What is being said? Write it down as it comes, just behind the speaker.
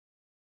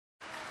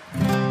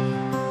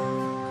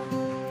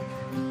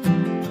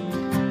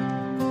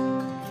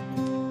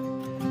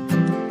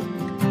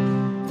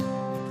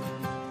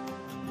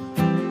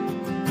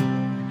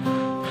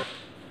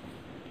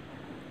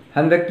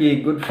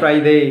Handaki Good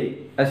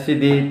Friday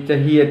asidi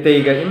chahi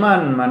ateiga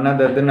iman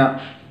manadadana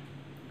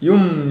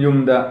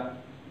yumda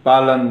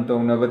palan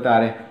tongna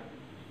batare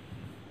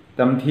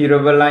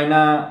tamthiraba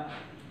laina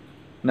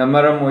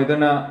namaram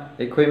oidana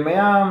ekhoi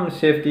mayam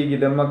safety gi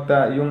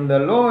damakta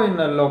yumda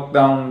loina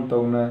lockdown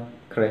tongna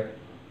khre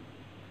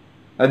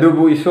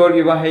adubu isor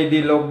gi wahai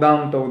di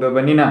lockdown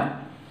tawdabanina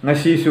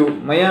ngasisu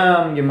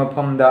mayam gi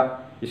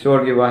mafamda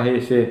isor gi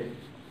wahai se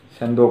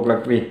sandok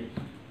lakwi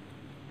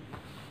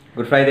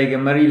Good Friday ke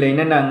mari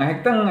laina na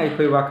ngahektang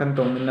ekhoi wakan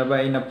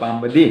tongminaba ina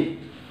pambadi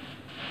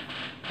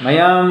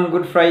mayam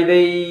Good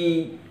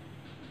Friday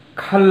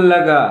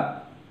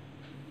khallaga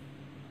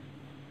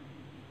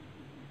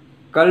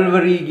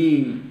Calvary gi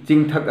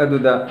jingthak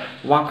aduda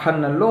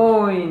wakhan na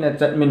loina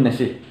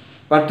chatminnasi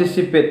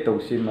participate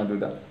tawsi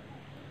maduda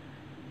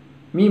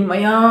mi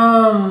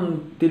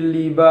mayam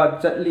tilliba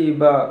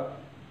chatliba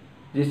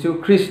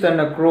Jesu Christa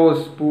na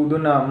cross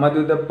puduna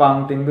maduda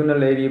pangtingduna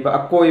leiriba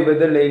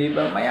akoibada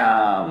leiriba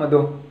mayam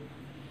ado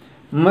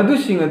madu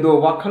singado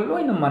wakhal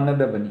loina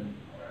manadabani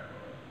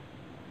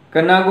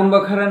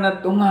kanagumba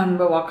kharana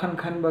tonganba wakhan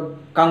khanba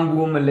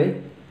kangbu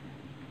male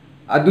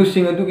adu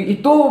singadu gi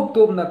itop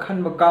top na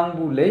khanba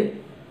kangbu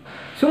le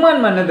suman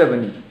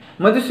manadabani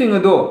madu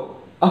singado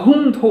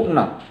ahum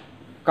thokna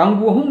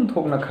kangbu ahum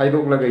thokna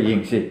khaidok laga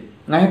yengse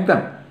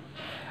ngahektan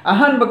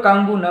ahanba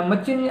kangbu na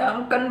machin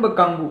yam kanba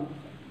kangbu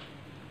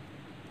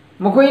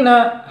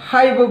Makoina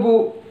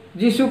haibabu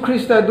Jesu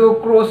Christa do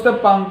cross ta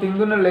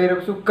pangtingduna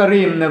leirabsu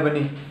karim na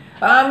bani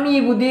mi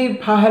budi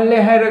phahalle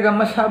hairaga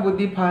masa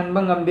budi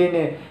phanba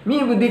ngamdene mi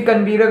budi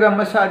kanbiraga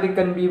masa di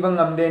kanbiba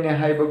ngamdene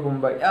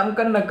haibagumba yam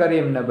kanna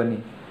karim na bani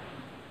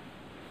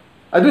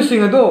adu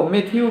singado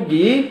Matthew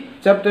gi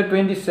chapter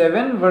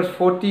 27 verse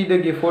 40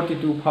 dagi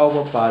 42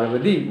 phawba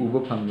parabadi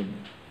uba phangini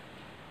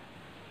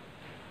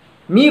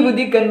mi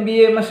budi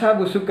kanbiye masa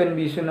busu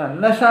kanbi suna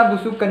nasa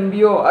busu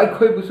kanbiyo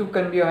aikhoi busu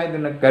kanbiyo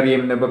haiduna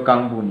karim na ba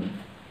kangbuni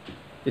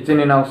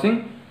ichine now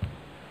sing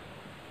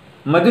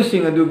madu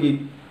sing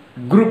adugi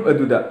group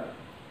aduda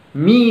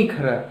mi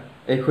khara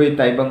aikhoi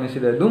taibang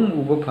asida dum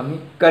uba phangi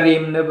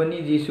karim na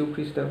bani Jesu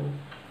Christa bu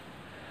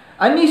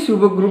ani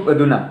suba group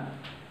aduna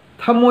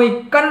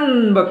thamoi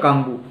kan ba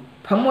kangbu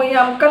thamoi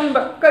yam kan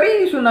ba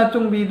kari suna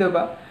chungbi da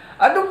ba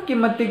aduk ki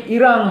matik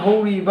irang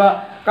hori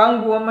ba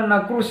Kangbu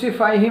amana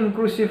crucify him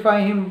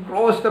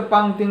cross the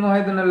pangtingo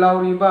haidana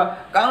lauriba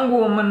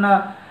kangbu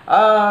amana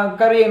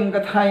karim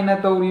kathaina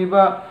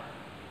tawriba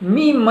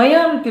mi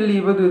mayam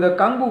tiliba duda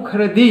kangbu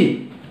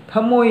kharadi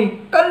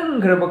thamoi kan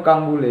graba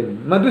kangbu levin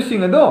madu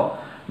singado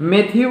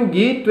Matthew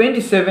gi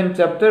 27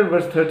 chapter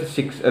verse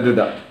 36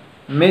 aduda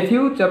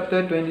Matthew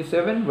chapter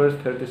 27 verse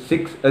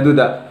 36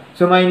 aduda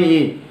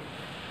sumaini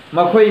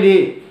makhoi di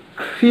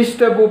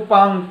Christa bu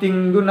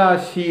pangtingduna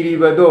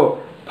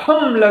siribado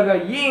Pamlaga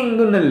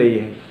yengduna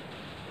lay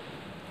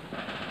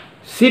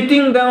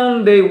sitting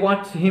down they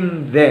watch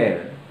him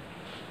there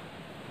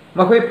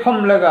Makoi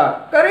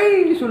pamlaga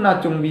kari suna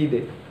chungbi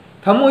de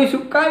thamoi su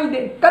kai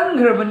de kan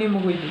grabani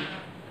mukoi de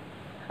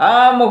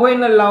makoi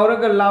na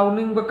lauraga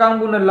launing ba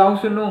kangbu na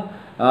lausunu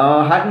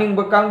hatning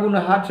ba kangbu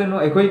na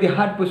hatsunu ekhoi di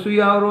hat pusu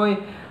yauroi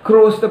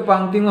cross ta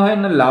pangting hoi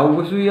na lau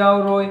pusu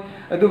yauroi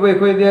adu ba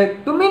ekhoi de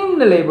tumin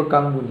na lay ba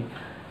kangbu ni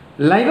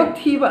Laibak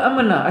thiba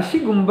amana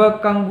asigumba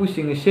kangbu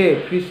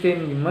singse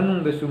Christian gi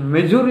manungdasu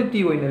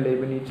majority oina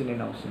lebani chine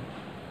nausi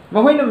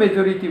mahoina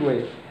majority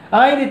way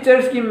ai the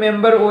church ki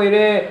member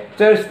oire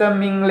church ta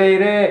ming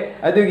leire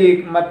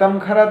adugi matam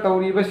khara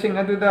tawri ba sing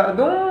aduda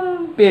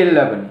adum pel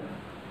labani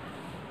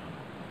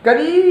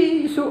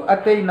kari su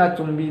atei na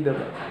chungbi da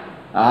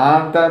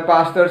ta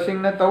pastor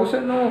sing na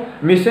tausanu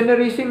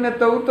missionary sing na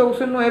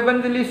tausanu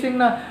evangelist sing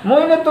na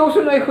moina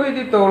tausanu ekhoi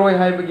di toroi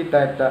haibagi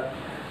type ta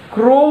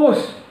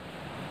cross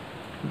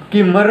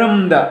ki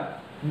maramda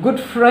Good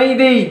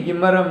Friday ki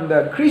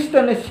maramda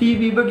Christian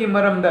sibi bagi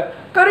maramda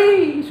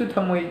kari su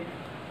thamoi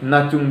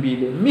na chungbi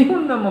le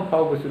mihun na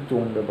maphaw su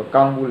chungda ba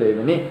kangbu le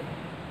bani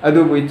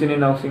adu boi chine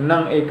naw sing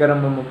nang e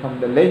karam mafam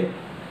da le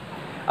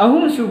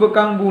ahum su ba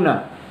kangbu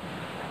na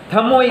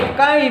thamoi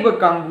kai ba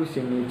kangbu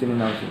sing ni chine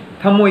naw sing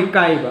thamoi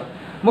kai ba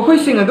makhoi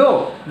sing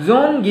ado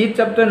John gi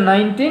chapter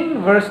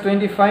 19 verse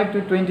 25 to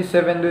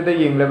 27 do da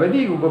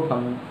yenglabadi uba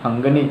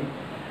phangani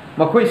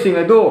Makhoi sing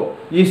ado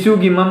Yesu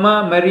gi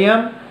mama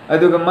Maryam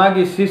aduga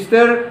magi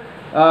sister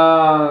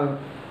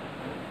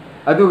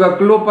aduga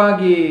Clopa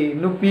gi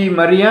nupi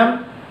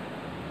Maryam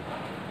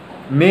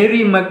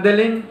Mary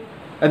Magdalene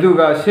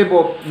aduga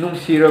sebo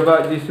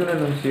nungsiraba Yesu na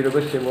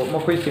nungsiraba sebo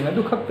makhoi sing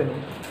adu khaktani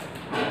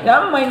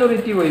yam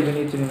minority way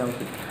bani chininaw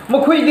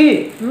makhoi di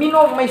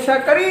minok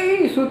maisa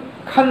kari su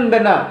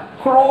khandana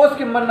cross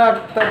ki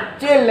manak ta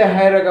chelle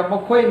hairaga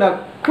makhoi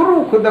na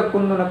kuru khuda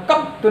kununa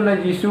kaptuna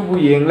Yesu bu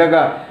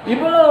yenglaga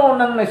ibuno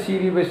nang na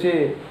siri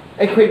base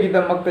ekhoi gi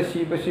damak ta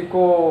si base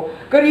ko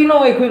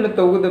karino ekhoi na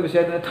tawda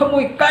base na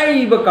thamoi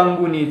kai ba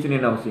kangbu ni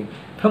chine nausi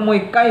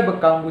thamoi kai ba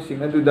kangbu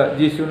sing aduda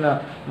Yesu na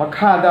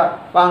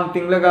makhada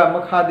pangtinglaga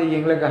makhada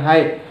yenglaga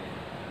hai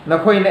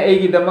nakhoi na ei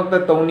gi damak ta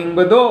tawning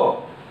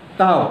bado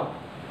taw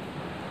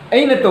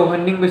ꯑꯩꯅ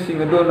ꯇꯧꯍꯟꯅꯤꯡꯕꯁꯤꯡ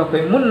ꯑꯗꯨ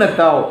ꯅꯈꯣꯏ ꯃꯨꯟꯅ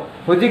ꯇꯥꯎ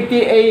ꯍꯧꯖꯤꯛꯇꯤ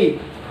ꯑꯩ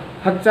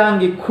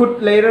ꯍꯛꯆꯥꯡꯒꯤ ꯈꯨꯠ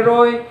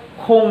ꯂꯩꯔꯔꯣꯏ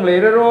ꯈꯣꯡ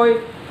ꯂꯩꯔꯔꯣꯏ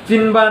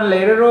ꯆꯤꯟꯕꯥꯟ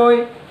ꯂꯩꯔꯔꯣꯏ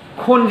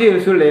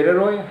ꯈꯣꯟꯖꯦꯜꯁꯨ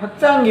ꯂꯩꯔꯔꯣꯏ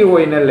ꯍꯛꯆꯥꯡꯒꯤ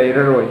ꯑꯣꯏꯅ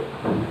ꯂꯩꯔꯔꯣꯏ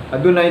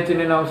ꯑꯗꯨꯅ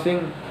ꯏꯆꯤꯟ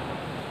ꯏꯅꯥꯎꯁꯤꯡ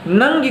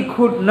ꯅꯪꯒꯤ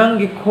ꯈꯨꯠ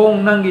ꯅꯪꯒꯤ ꯈꯣꯡ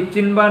ꯅꯪꯒꯤ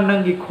ꯆꯤꯟꯕꯥꯟ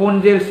ꯅꯪꯒꯤ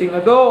ꯈꯣꯟꯖꯦꯜꯁꯤꯡ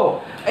ꯑꯗꯣ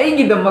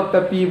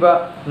ꯑꯩꯒꯤꯗꯃꯛꯇ ꯄꯤꯕ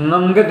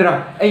ꯉꯝꯒꯗ꯭ꯔꯥ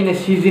ꯑꯩꯅ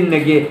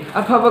ꯁꯤꯖꯤꯟꯅꯒꯦ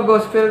ꯑꯐꯕ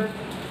ꯒꯣꯁꯄꯦꯜ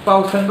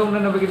ꯄꯥꯎ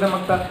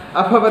ꯁꯟꯗꯣꯛꯅꯅꯕꯒꯤꯗꯃꯛꯇ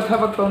ꯑꯐꯕ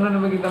ꯊꯕꯛ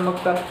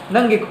ꯇꯧꯅꯅꯕꯒꯤꯗꯃꯛꯇ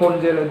ꯅꯪꯒꯤ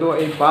ꯈꯣꯟꯖꯦꯜ ꯑꯗꯣ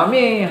ꯑꯩ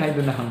ꯄꯥꯝꯃꯦ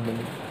ꯍꯥꯏꯗꯨꯅ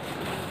ꯍꯪꯒꯅꯤ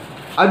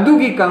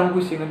ꯑꯗꯨꯒꯤ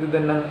ꯀꯥꯡꯕꯨꯁꯤꯡ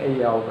ꯑꯗꯨꯗ ꯅꯪ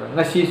ꯑꯩ ꯌꯥꯎꯕ꯭ꯔꯥ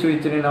ꯉꯁꯤꯁꯨ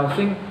ꯏꯆꯤꯟ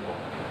ꯏꯅꯥꯎꯁꯤꯡ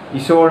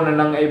ꯏꯁꯣꯔꯅ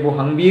ꯅꯪ ꯑꯩꯕꯨ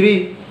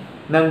ꯍꯪꯕꯤꯔꯤ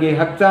ꯅꯪꯒꯤ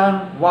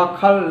ꯍꯛꯆꯥꯡ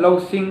ꯋꯥꯈꯜ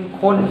ꯂꯧꯁꯤꯡ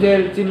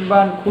ꯈꯣꯟꯖꯦꯜ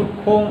ꯆꯤꯟꯕꯥꯟ ꯈꯨꯠ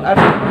ꯈꯣꯡ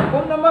ꯑꯔꯦꯝꯕ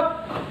ꯄꯨꯝꯅꯃꯛ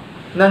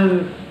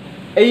ꯅꯪ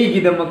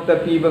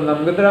ꯑꯩꯒꯤꯗꯃꯛꯇ ꯄꯤꯕ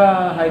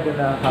ꯉꯝꯒꯗ꯭ꯔꯥ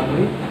ꯍꯥꯏꯗꯨꯅ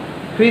ꯍꯪꯂꯤ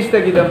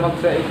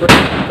ꯈ꯭ꯔꯤꯁꯇꯒꯤꯗꯃꯛꯇ ꯑꯩꯈꯣꯏ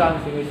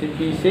ꯍꯛꯆꯥꯡꯁꯤꯡ ꯑꯁꯤ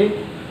ꯄꯤꯁꯦ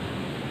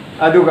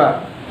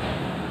ꯑꯗꯨꯒ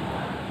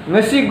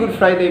ngasi Good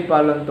Friday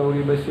palan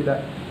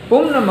tawribasida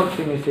pumnamak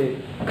singise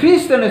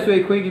Kristana su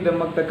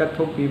aikoigidamagta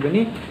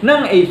kathokpibani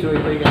nang ai su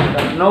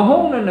aikoigidamagta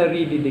nahongna na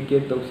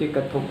rededicate tawsi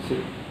kathoksi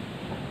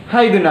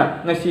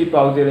haiduna ngasi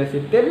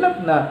paujelasi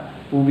telapna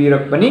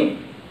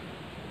pubirakpani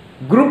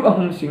group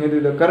ahum sing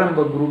aduda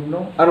karamba group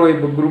no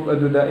aroiba group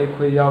aduda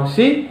aikoi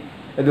yausi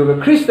aduga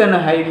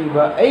Kristana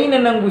hairiba aina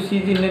nangbu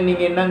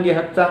sijinnaningge nanggi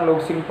hakchang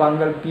loksing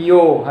pangal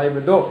piyo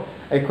haibado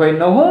aikoi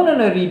nahongna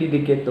na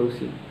rededicate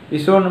tawsi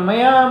Ison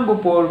mayam bu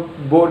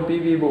bol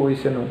pibi bu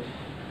oisanu.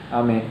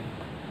 Amen.